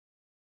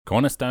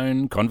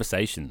Cornerstone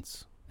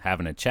Conversations,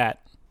 having a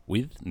chat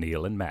with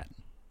Neil and Matt.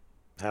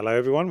 Hello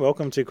everyone,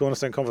 welcome to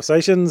Cornerstone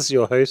Conversations.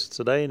 Your host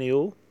today,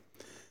 Neil.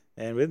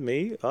 And with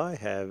me, I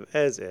have,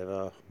 as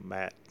ever,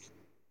 Matt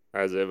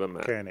As ever,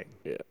 Matt. Koenig.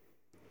 Yeah.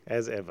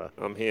 As ever.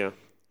 I'm here.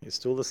 It's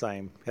still the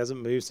same.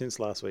 Hasn't moved since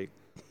last week.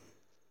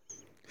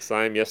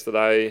 Same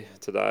yesterday,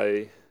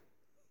 today.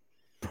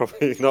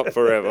 Probably not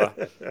forever.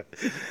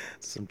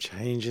 Some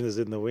changes is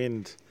in the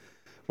wind.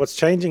 What's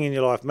changing in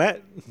your life,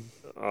 Matt?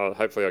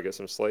 Hopefully I get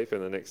some sleep in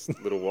the next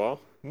little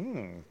while.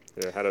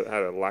 Yeah, had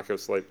a lack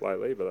of sleep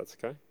lately, but that's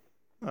okay.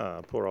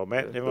 Oh, poor old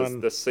Matt. Yeah, Everyone.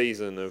 the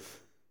season of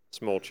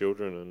small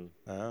children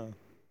and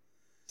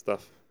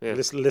stuff. Yeah.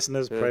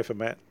 Listeners, Yeah. pray for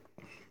Matt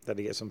that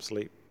he gets some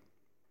sleep.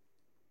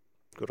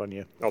 Good on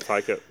you. I'll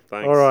take it.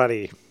 Thanks.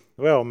 Alrighty.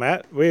 Well,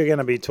 Matt, we're going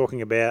to be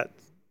talking about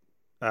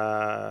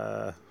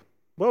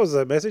what was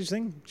the message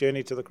thing?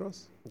 Journey to the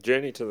Cross.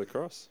 Journey to the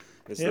Cross.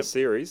 It's Yep. the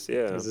series,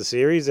 yeah. There's a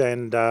series,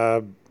 and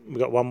we've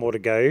got one more to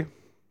go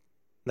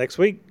next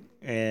week.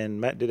 And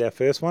Matt did our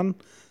first one,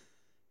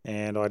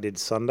 and I did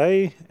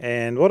Sunday.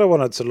 And what I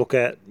wanted to look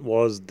at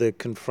was the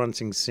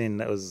confronting sin.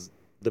 That was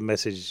the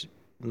message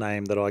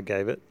name that I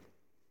gave it.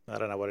 I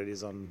don't know what it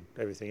is on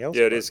everything else.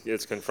 Yeah, it but is.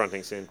 It's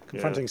confronting sin.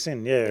 confronting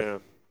sin. Yeah.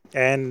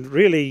 And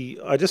really,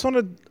 I just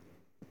wanted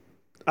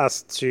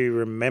us to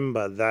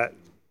remember that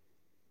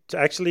to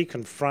actually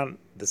confront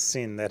the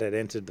sin that had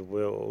entered the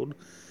world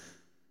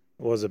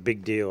was a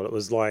big deal. It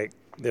was like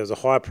there was a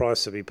high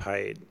price to be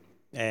paid.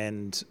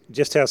 And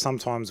just how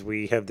sometimes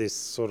we have this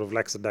sort of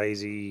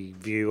lackadaisy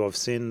view of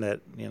sin that,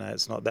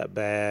 it's not that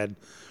bad.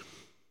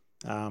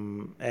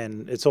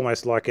 And it's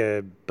almost like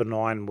a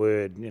benign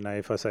word.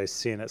 If I say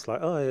sin, it's like,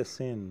 oh, yeah,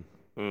 sin.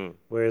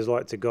 Whereas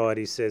like to God,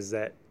 he says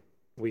that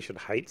we should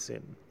hate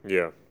sin.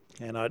 Yeah.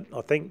 And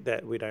I think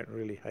that we don't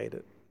really hate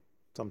it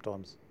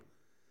sometimes.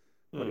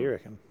 What do you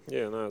reckon?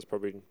 Yeah, no, it's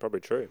probably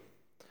true.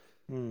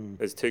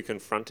 It's too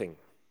confronting.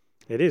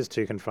 It is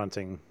too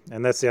confronting.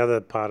 And that's the other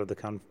part of the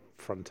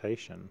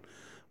confrontation.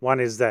 One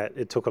is that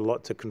it took a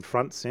lot to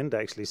confront sin, to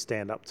actually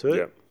stand up to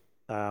it.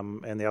 Yeah.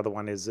 And the other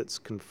one is it's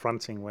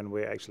confronting when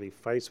we're actually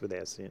faced with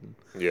our sin.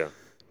 Yeah.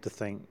 To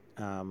think,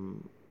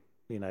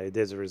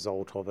 there's a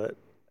result of it.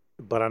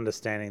 But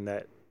understanding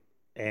that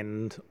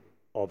end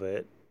of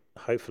it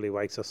hopefully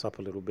wakes us up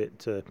a little bit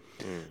to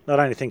not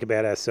only think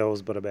about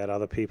ourselves, but about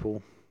other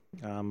people.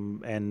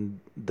 And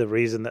the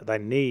reason that they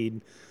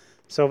need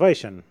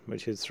salvation,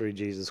 which is through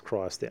Jesus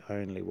Christ, the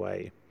only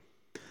way.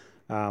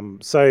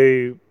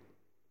 So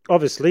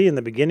obviously in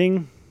the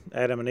beginning,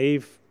 Adam and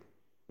Eve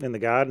in the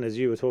garden, as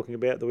you were talking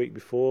about the week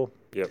before,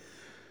 Yep.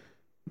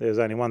 there was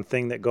only one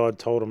thing that God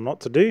told them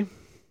not to do,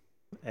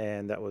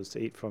 and that was to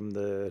eat from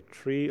the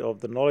tree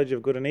of the knowledge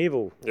of good and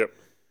evil. Yep.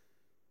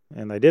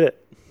 And they did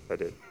it. I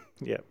did.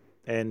 Yep.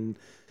 And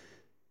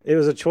it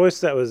was a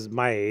choice that was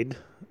made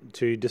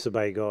to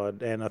disobey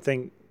God. And I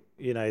think,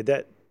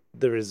 that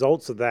the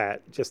results of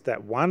that, just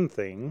that one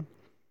thing,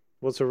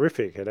 was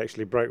horrific. It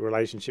actually broke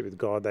relationship with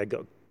God. They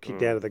got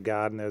kicked out of the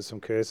garden. There was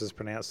some curses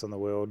pronounced on the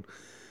world.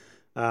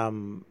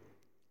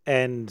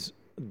 And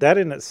that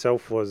in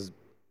itself was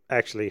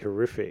actually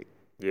horrific.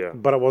 Yeah.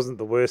 But it wasn't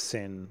the worst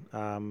sin.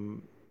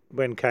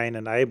 When Cain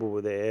and Abel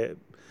were there,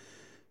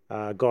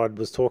 God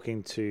was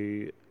talking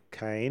to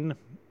Cain.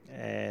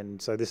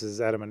 And so this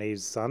is Adam and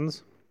Eve's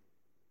sons.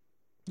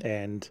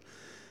 And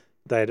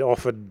they'd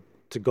offered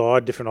to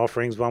God different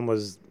offerings. One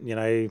was,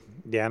 the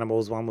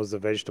animals, one was the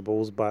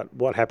vegetables. But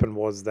what happened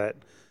was that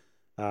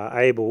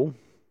Abel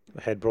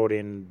had brought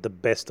in the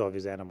best of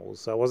his animals.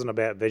 So it wasn't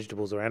about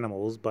vegetables or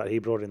animals, but he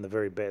brought in the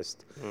very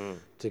best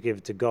to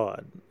give to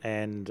God.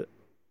 And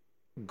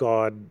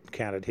God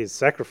counted his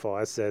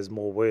sacrifice as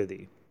more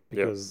worthy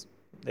because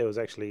it was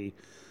actually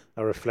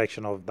a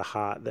reflection of the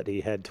heart that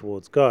he had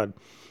towards God.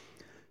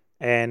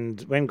 And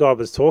when God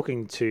was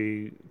talking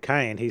to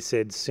Cain, he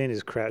said, sin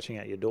is crouching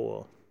at your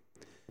door.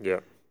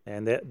 Yeah.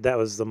 And that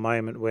was the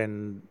moment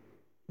when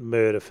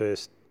murder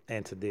first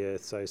entered the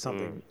earth. So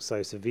something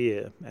so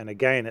severe. And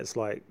again, it's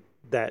like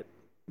that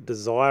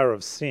desire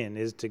of sin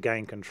is to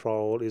gain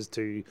control, is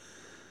to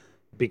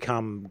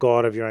become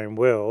God of your own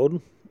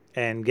world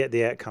and get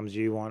the outcomes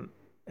you want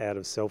out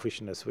of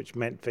selfishness, which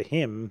meant for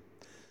him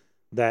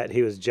that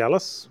he was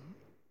jealous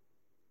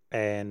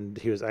and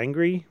he was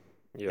angry.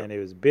 Yeah. And he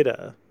was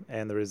bitter,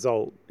 and the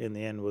result in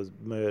the end was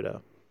murder.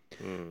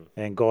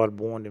 And God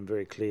warned him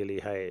very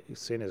clearly, hey,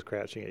 sin is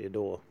crouching at your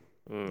door.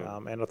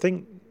 And I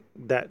think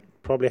that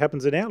probably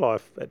happens in our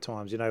life at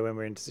times, when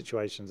we're in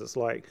situations. It's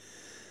like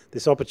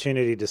this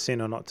opportunity to sin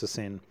or not to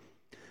sin.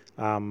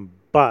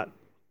 But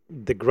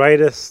the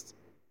greatest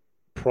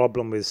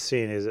problem with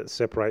sin is it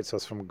separates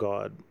us from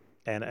God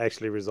and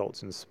actually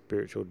results in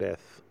spiritual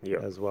death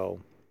as well.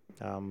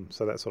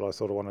 So that's what I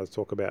sort of wanted to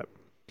talk about.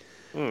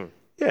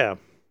 Yeah.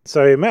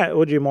 So, Matt,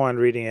 would you mind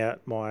reading out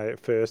my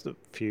first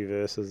few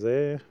verses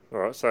there? All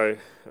right. So,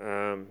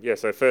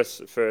 so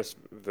first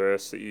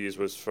verse that you used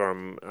was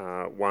from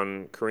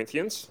 1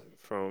 Corinthians,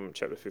 from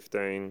chapter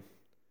 15,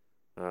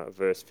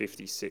 verse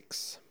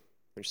 56,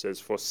 which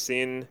says, "For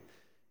sin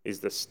is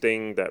the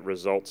sting that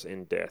results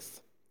in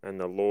death, and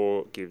the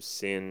law gives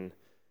sin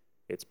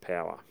its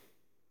power.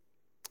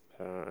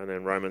 And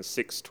then Romans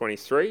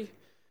 6:23,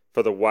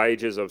 for the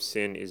wages of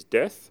sin is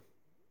death,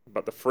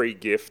 but the free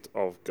gift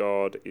of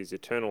God is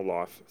eternal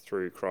life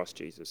through Christ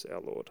Jesus our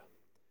Lord.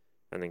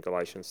 And then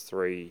Galatians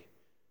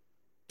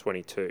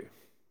 3:22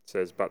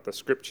 says, but the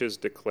scriptures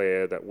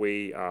declare that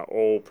we are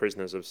all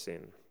prisoners of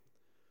sin.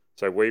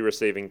 So we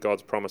receiving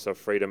God's promise of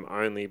freedom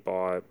only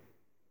by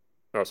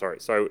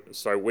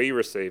So we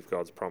receive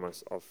God's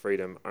promise of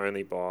freedom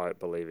only by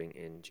believing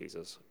in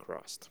Jesus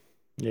Christ.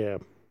 Yeah.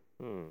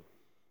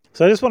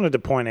 So I just wanted to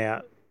point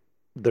out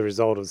the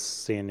result of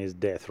sin is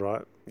death,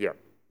 right? Yeah.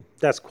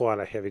 That's quite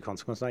a heavy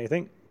consequence, don't you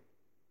think?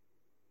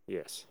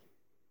 Yes.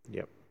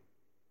 Yep.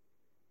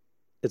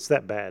 It's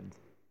that bad.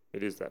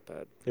 It is that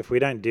bad. If we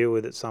don't deal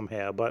with it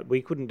somehow, but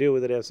we couldn't deal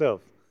with it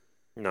ourselves.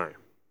 No.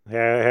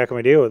 How can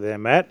we deal with it,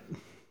 Matt?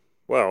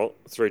 Well,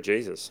 through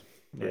Jesus.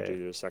 Through Yeah.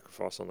 Jesus'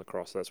 sacrifice on the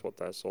cross. That's what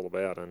that's all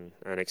about, and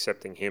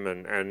accepting him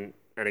and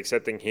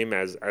accepting him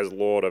as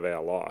Lord of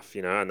our life,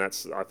 you know, and I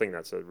think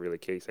that's a really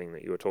key thing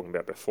that you were talking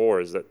about before,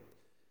 is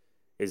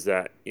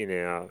that in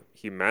our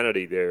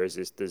humanity there is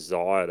this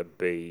desire to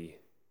be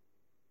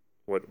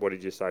what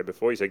did you say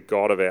before? You said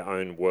God of our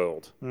own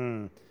world.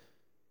 And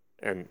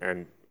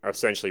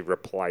essentially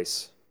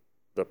replace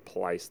the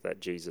place that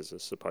Jesus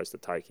is supposed to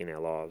take in our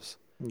lives.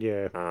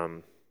 Yeah.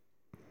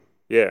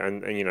 Yeah,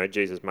 and you know,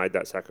 Jesus made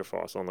that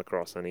sacrifice on the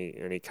cross, and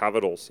he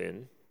covered all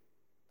sin,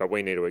 but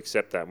we need to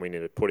accept that, and we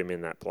need to put him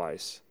in that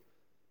place,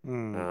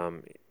 in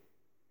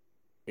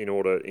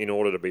order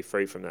to be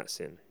free from that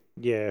sin.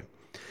 Yeah.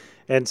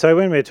 And so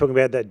when we're talking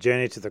about that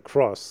journey to the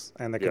cross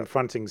and the Yep.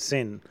 confronting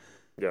sin,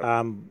 Yep.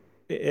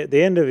 At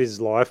the end of his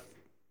life,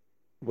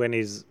 when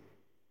he's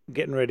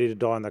getting ready to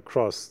die on the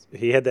cross,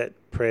 he had that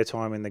prayer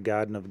time in the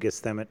Garden of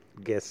Gethsemane.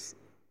 How do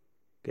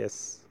you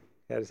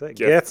say it?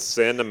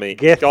 Gethsemane.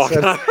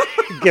 Gethsemane.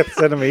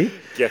 Gethsemane.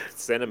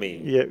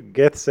 Yeah,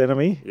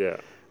 Gethsemane. Yeah.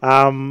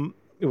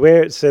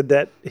 Where it said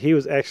that he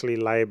was actually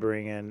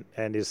labouring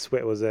and his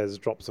sweat was as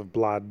drops of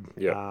blood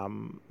Yep.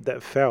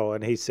 that fell.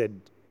 And he said,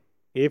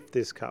 if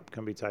this cup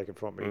can be taken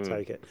from me,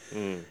 take it.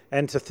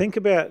 And to think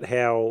about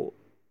how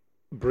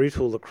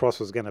brutal the cross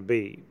was going to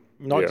be,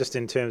 not Yeah. just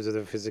in terms of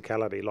the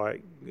physicality,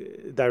 like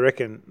they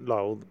reckon,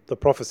 the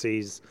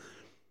prophecies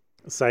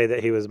say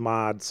that he was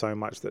marred so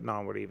much that no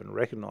one would even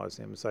recognise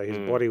him. So his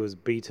body was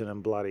beaten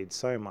and bloodied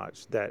so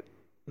much that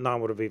no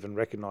one would have even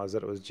recognised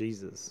that it was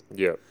Jesus.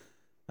 Yeah.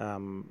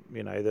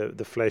 You know,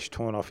 the flesh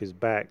torn off his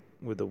back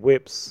with the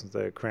whips,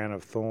 the crown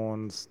of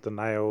thorns, the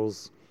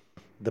nails,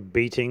 the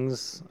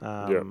beatings,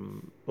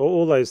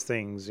 all those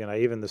things, you know,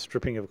 even the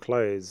stripping of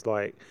clothes,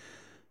 like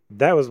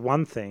that was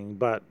one thing.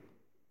 But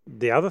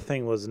the other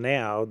thing was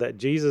now that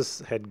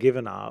Jesus had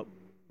given up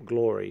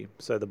glory.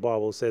 So the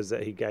Bible says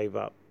that he gave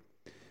up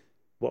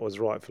what was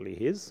rightfully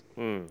his,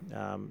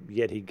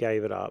 yet he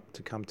gave it up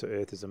to come to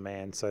earth as a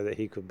man so that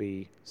he could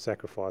be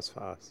sacrificed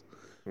for us.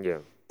 Yeah.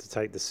 To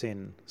take the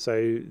sin.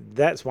 So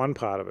that's one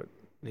part of it.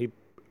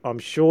 I'm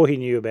sure he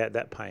knew about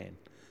that pain.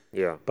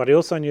 Yeah. But he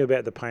also knew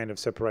about the pain of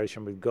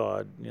separation with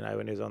God. You know,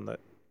 when he was on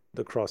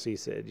the cross, he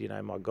said, you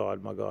know, my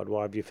God,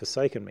 why have you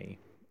forsaken me?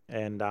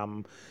 And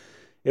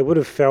it would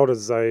have felt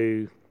as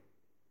though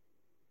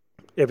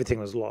everything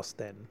was lost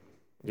then.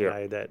 You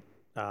know, that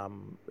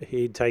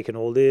he'd taken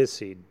all this,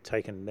 he'd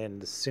taken then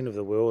the sin of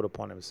the world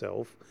upon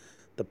himself,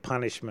 the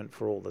punishment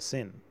for all the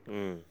sin.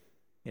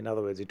 In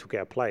other words, he took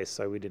our place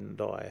so we didn't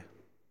die.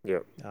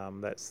 Yep.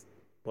 That's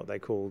what they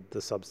call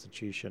the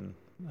substitution,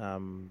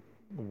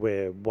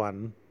 where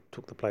one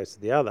took the place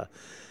of the other.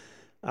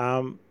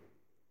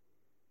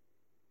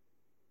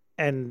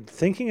 And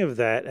thinking of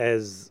that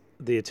as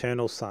the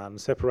eternal Son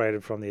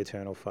separated from the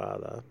eternal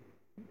Father,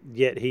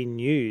 yet he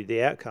knew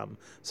the outcome.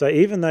 So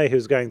even though he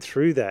was going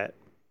through that,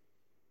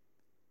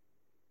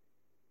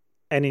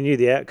 and he knew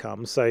the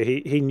outcome, so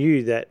he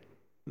knew that,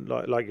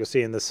 like you'll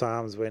see in the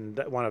Psalms, when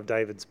one of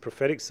David's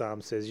prophetic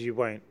Psalms says, you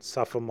won't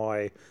suffer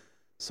my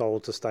soul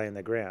to stay in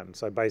the ground.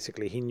 So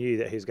basically he knew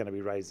that he was going to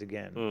be raised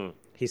again.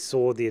 He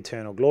saw the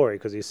eternal glory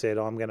because he said,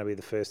 I'm going to be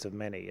the first of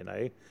many, you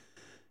know.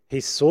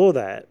 He saw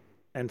that,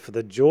 and for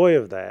the joy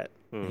of that,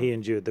 he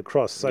endured the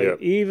cross. So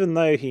even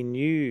though he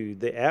knew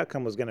the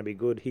outcome was going to be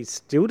good, he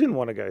still didn't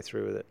want to go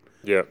through with it.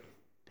 Yeah.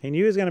 He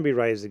knew he was going to be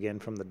raised again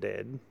from the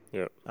dead.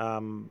 Yeah.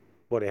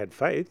 He had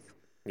faith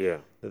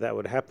that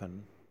would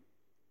happen,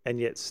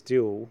 and yet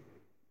still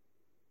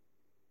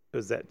it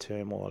was that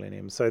turmoil in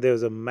him. So there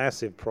was a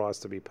massive price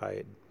to be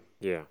paid.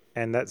 Yeah.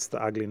 And that's the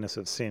ugliness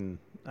of sin.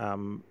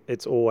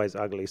 It's always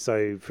ugly.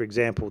 So, for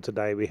example,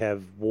 today we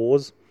have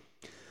wars.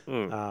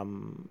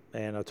 And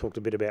I talked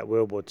a bit about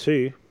World War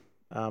II.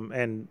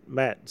 And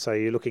Matt, so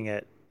you're looking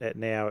at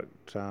now at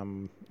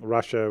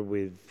Russia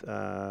with,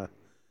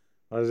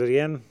 what is it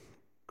again?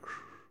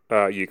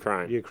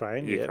 Ukraine.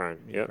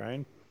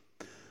 Ukraine.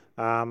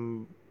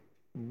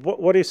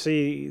 What do you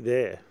see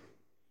there?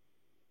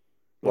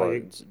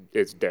 Well,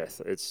 it's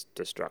death. It's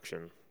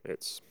destruction.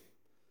 It's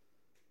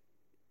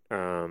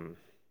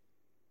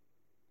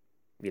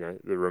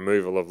the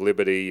removal of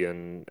liberty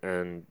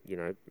and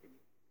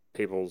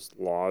people's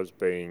lives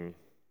being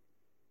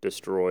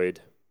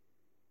destroyed,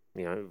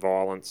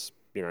 violence.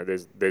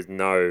 There's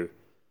no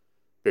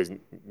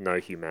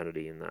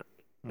humanity in that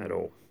at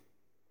all.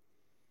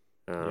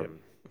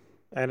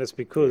 And it's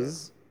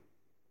because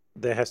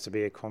there has to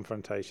be a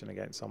confrontation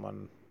against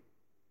someone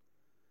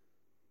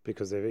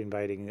because they're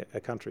invading a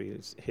country.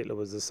 Hitler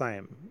was the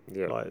same.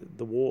 Yeah. Like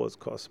the wars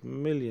cost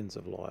millions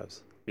of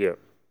lives. Yeah.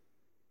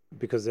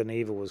 Because an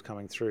evil was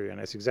coming through, and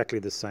it's exactly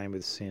the same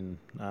with sin.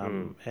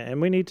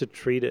 And we need to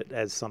treat it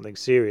as something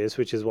serious,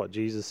 which is what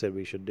Jesus said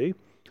we should do.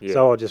 Yeah.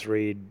 So I'll just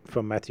read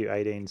from Matthew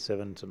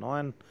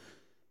 18:7-9,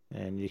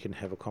 and you can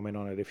have a comment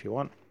on it if you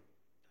want.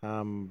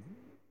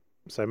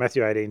 So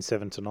Matthew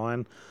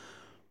 18:7-9,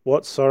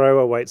 what sorrow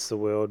awaits the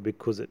world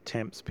because it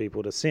tempts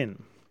people to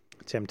sin.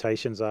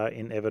 Temptations are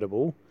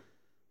inevitable,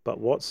 but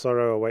what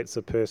sorrow awaits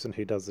the person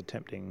who does the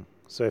tempting.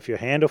 So if your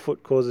hand or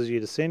foot causes you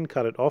to sin,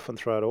 cut it off and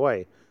throw it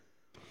away.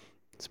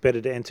 It's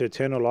better to enter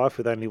eternal life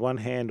with only one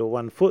hand or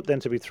one foot than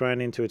to be thrown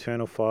into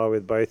eternal fire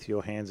with both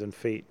your hands and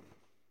feet.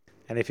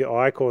 And if your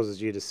eye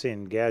causes you to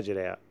sin, gouge it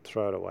out,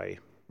 throw it away.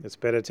 It's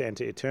better to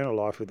enter eternal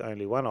life with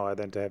only one eye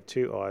than to have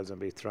two eyes and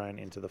be thrown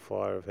into the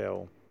fire of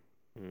hell.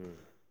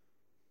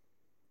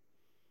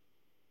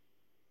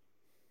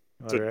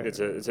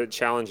 It's a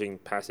challenging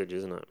passage,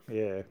 isn't it?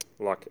 Yeah.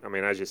 Like, I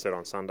mean, as you said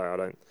on Sunday, I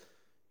don't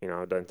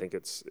think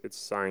it's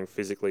saying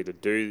physically to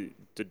do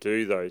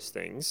those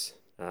things.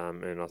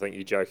 And I think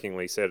you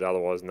jokingly said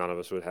otherwise none of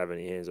us would have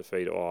any hands or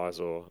feet or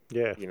eyes or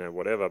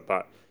whatever.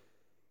 But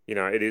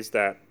it is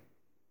that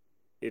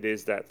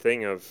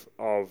thing of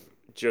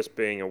just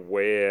being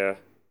aware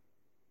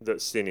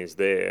that sin is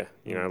there.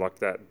 Like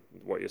that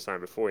what you're saying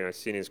before.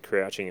 Sin is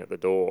crouching at the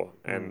door,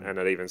 and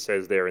it even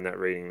says there in that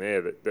reading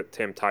there that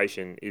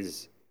temptation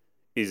is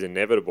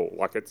inevitable.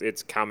 Like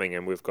it's coming,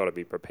 and we've got to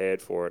be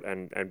prepared for it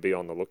and be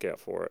on the lookout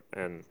for it.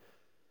 And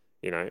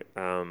be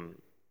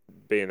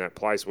in that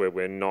place where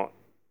we're not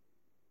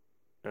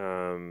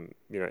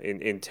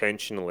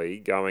intentionally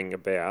going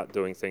about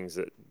doing things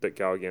that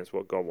go against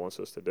what God wants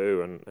us to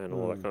do and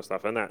all that kind of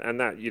stuff. And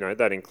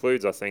that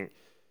includes, I think,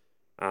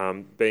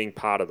 being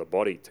part of the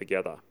body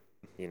together,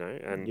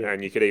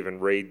 and you could even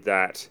read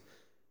that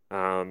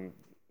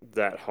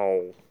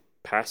whole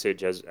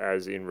passage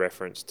as in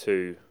reference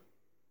to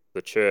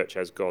the church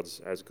as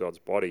God's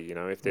body.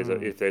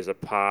 If there's a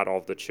part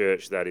of the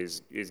church that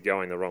is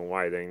going the wrong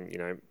way,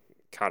 then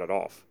cut it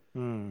off.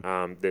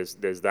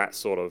 There's that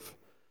sort of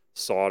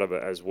side of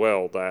it as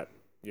well, that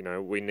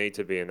we need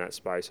to be in that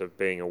space of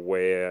being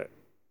aware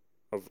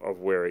of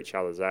where each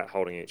other's at,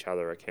 holding each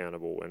other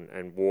accountable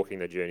and walking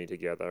the journey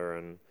together,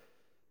 and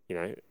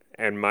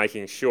and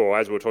making sure,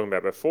 as we were talking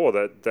about before,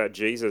 that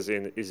Jesus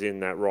is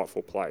in that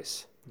rightful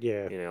place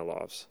in our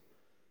lives,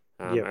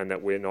 and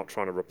that we're not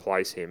trying to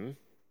replace him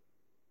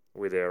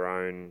with our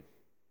own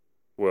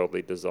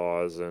worldly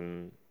desires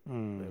and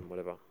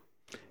whatever.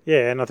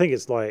 Yeah, and I think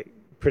it's like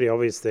pretty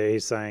obvious there.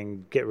 He's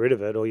saying get rid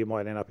of it or you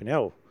might end up in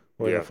hell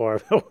or in the fire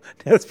of hell.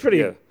 That's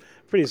pretty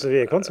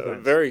severe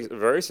consequence. Very,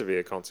 very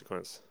severe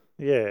consequence.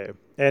 Yeah,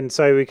 and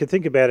so we could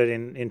think about it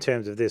in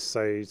terms of this.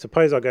 So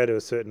suppose I go to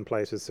a certain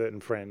place with certain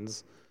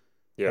friends,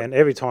 and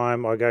every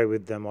time I go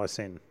with them, I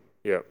sin.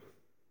 Yeah.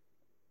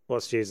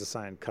 What's Jesus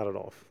saying? Cut it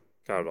off.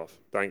 Cut it off.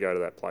 Don't go to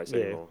that place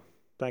anymore.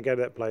 Don't go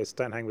to that place.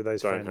 Don't hang with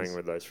those friends. Don't hang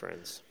with those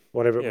friends.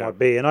 Whatever it might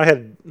be. And I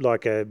had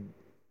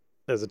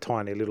there's a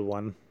tiny little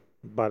one,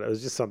 but it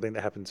was just something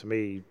that happened to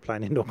me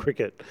playing indoor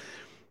cricket.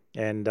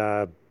 And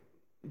I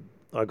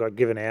got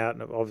given out,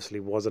 and it obviously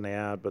wasn't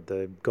out, but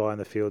the guy in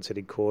the field said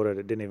he caught it.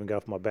 It didn't even go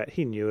off my bat.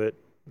 He knew it.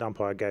 The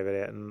umpire gave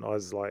it out, and I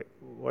was like,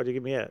 why'd you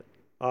give me out?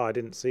 Oh, I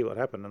didn't see what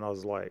happened. And I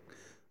was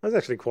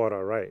actually quite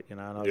irate,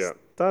 and I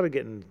started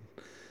getting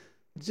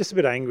just a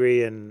bit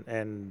angry,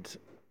 and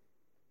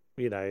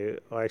I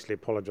actually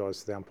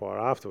apologised to the umpire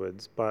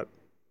afterwards. But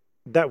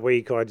that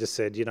week I just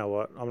said, you know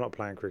what, I'm not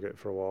playing cricket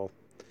for a while.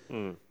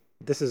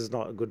 This is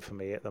not good for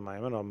me at the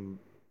moment. I'm,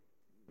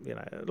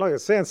 like, it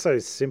sounds so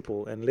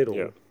simple and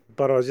little,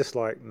 but I was just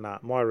like, nah,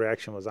 my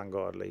reaction was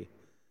ungodly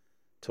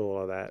to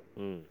all of that.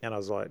 And I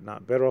was like, nah,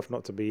 better off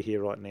not to be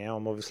here right now.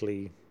 I'm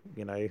obviously,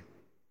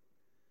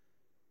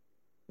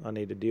 I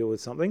need to deal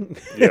with something.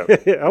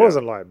 I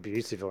wasn't like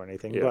abusive or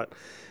anything, but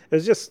it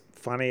was just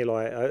funny.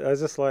 Like, I was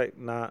just like,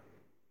 nah,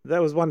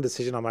 that was one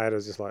decision I made. It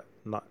was just like,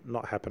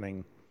 not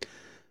happening.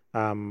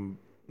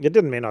 It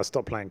didn't mean I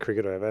stopped playing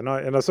cricket or whatever.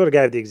 And I sort of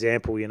gave the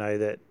example,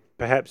 that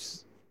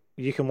perhaps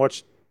you can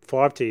watch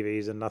 5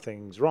 TVs and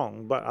nothing's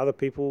wrong, but other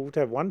people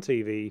to have one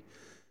TV,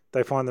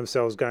 they find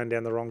themselves going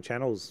down the wrong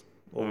channels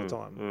all the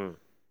time.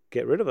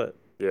 Get rid of it.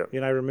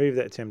 Remove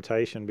that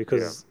temptation,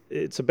 because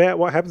it's about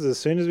what happens as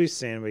soon as we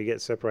sin, we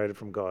get separated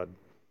from God.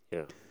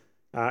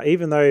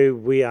 Even though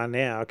we are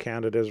now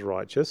counted as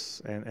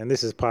righteous, and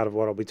this is part of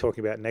what I'll be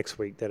talking about next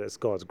week, that it's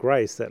God's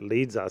grace that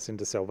leads us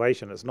into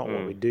salvation. It's not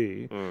what we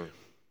do.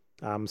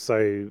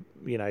 So,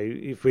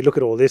 if we look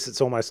at all this,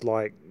 it's almost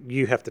like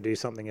you have to do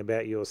something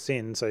about your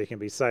sin so you can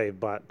be saved,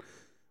 but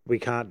we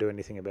can't do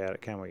anything about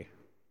it, can we?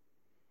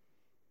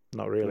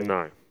 Not really.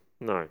 No,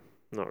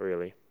 not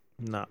really.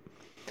 No.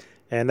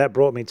 And that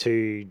brought me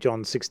to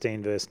John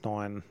 16, verse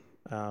 9.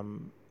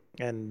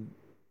 And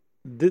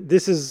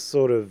this is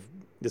sort of,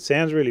 it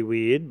sounds really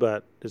weird,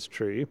 but it's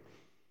true.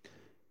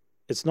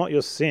 It's not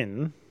your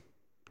sin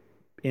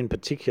in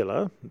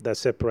particular that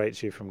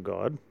separates you from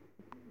God,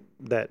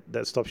 that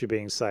stops you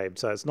being saved.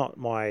 So it's not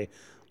my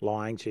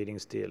lying, cheating,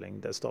 stealing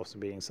that stops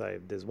me being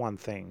saved. There's one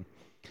thing,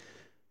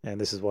 and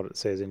this is what it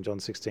says in John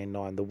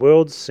 16:9. The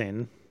world's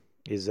sin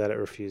is that it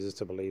refuses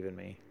to believe in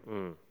me.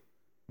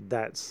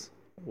 That's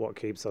what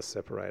keeps us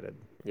separated.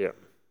 Yeah.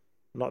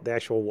 Not the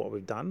actual what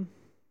we've done,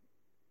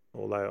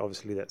 although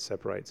obviously that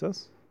separates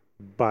us.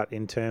 But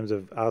in terms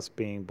of us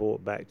being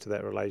brought back to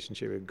that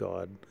relationship with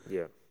God,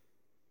 Yeah.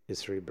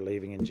 is through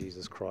believing in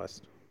Jesus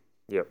Christ.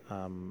 Yep.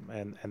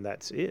 And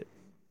that's it.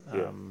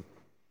 Yeah.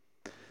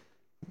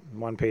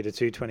 1 Peter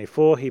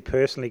 2:24, he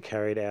personally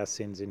carried our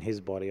sins in his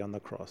body on the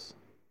cross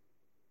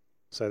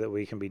so that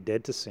we can be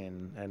dead to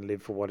sin and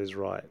live for what is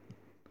right.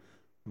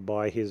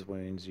 By his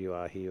wounds you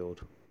are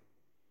healed.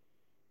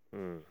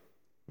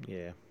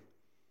 Yeah.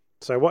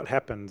 So what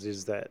happens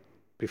is that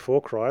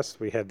before Christ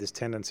we have this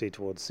tendency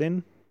towards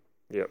sin.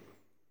 Yep.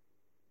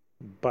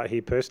 But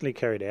he personally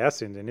carried our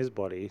sins in his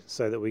body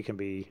so that we can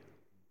be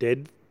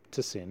dead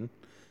to sin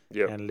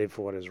Yep. and live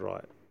for what is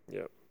right.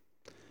 Yep.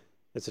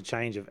 It's a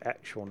change of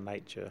actual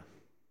nature.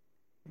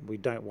 We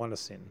don't want to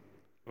sin.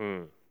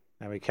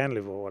 And we can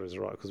live for what is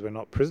right because we're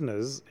not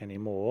prisoners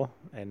anymore,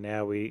 and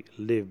now we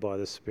live by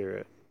the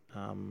Spirit.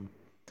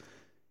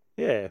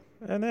 Yeah.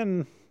 And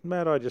then,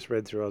 Matt, I just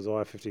read through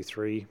Isaiah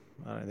 53.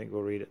 I don't think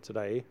we'll read it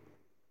today.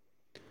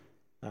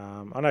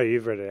 I know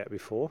you've read it out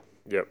before.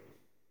 Yep.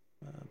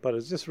 But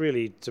it's just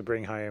really to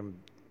bring home,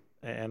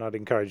 and I'd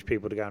encourage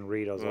people to go and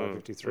read Isaiah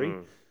 53.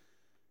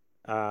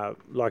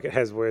 Like it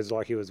has words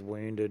like he was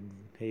wounded,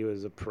 he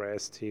was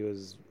oppressed, he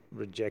was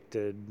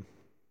rejected,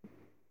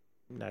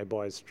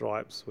 by his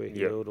stripes we're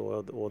healed,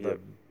 or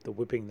the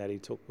whipping that he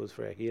took was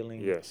for our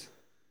healing. Yes.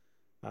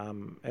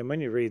 And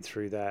when you read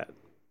through that,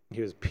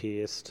 he was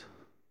pierced.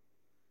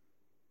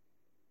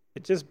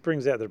 It just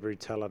brings out the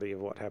brutality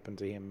of what happened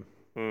to him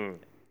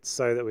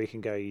so that we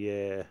can go,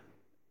 yeah,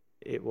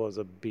 it was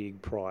a big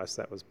price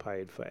that was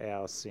paid for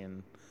our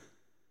sin,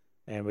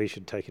 and we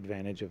should take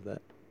advantage of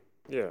that.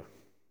 Yeah.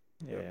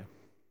 Yeah.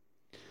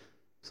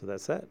 So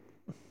that's that.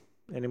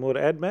 Any more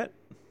to add, Matt?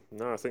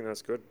 No, I think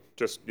that's good.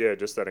 Just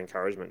that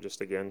encouragement,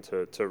 just again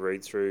to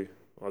read through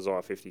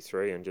Isaiah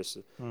 53 and just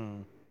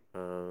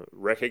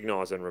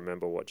recognize and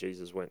remember what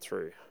Jesus went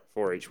through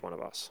for each one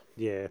of us.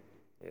 Yeah.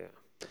 Yeah.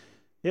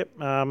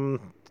 Yep.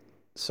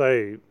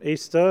 So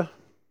Easter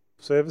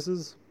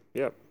services.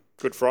 Yep.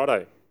 Good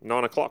Friday,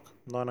 9 o'clock.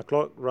 9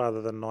 o'clock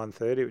rather than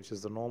 9:30, which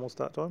is the normal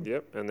start time.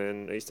 Yep. And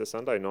then Easter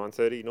Sunday,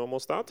 9:30, normal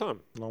start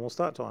time. Normal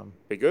start time.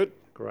 Be good.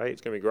 Great.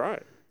 It's gonna be great.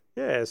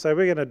 Yeah. So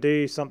we're going to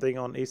do something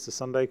on Easter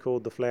Sunday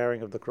called the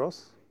Flowering of the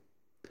Cross.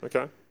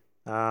 Okay.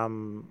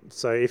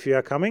 So if you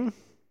are coming,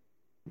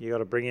 you got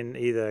to bring in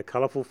either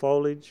colourful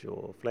foliage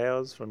or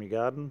flowers from your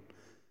garden,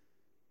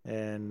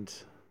 and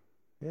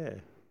yeah,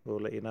 we'll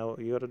let you know what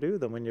you got to do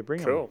with them when you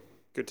bring them. Cool.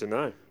 Good to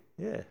know.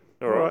 Yeah.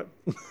 All right.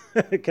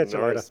 Catch you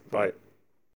later. Bye.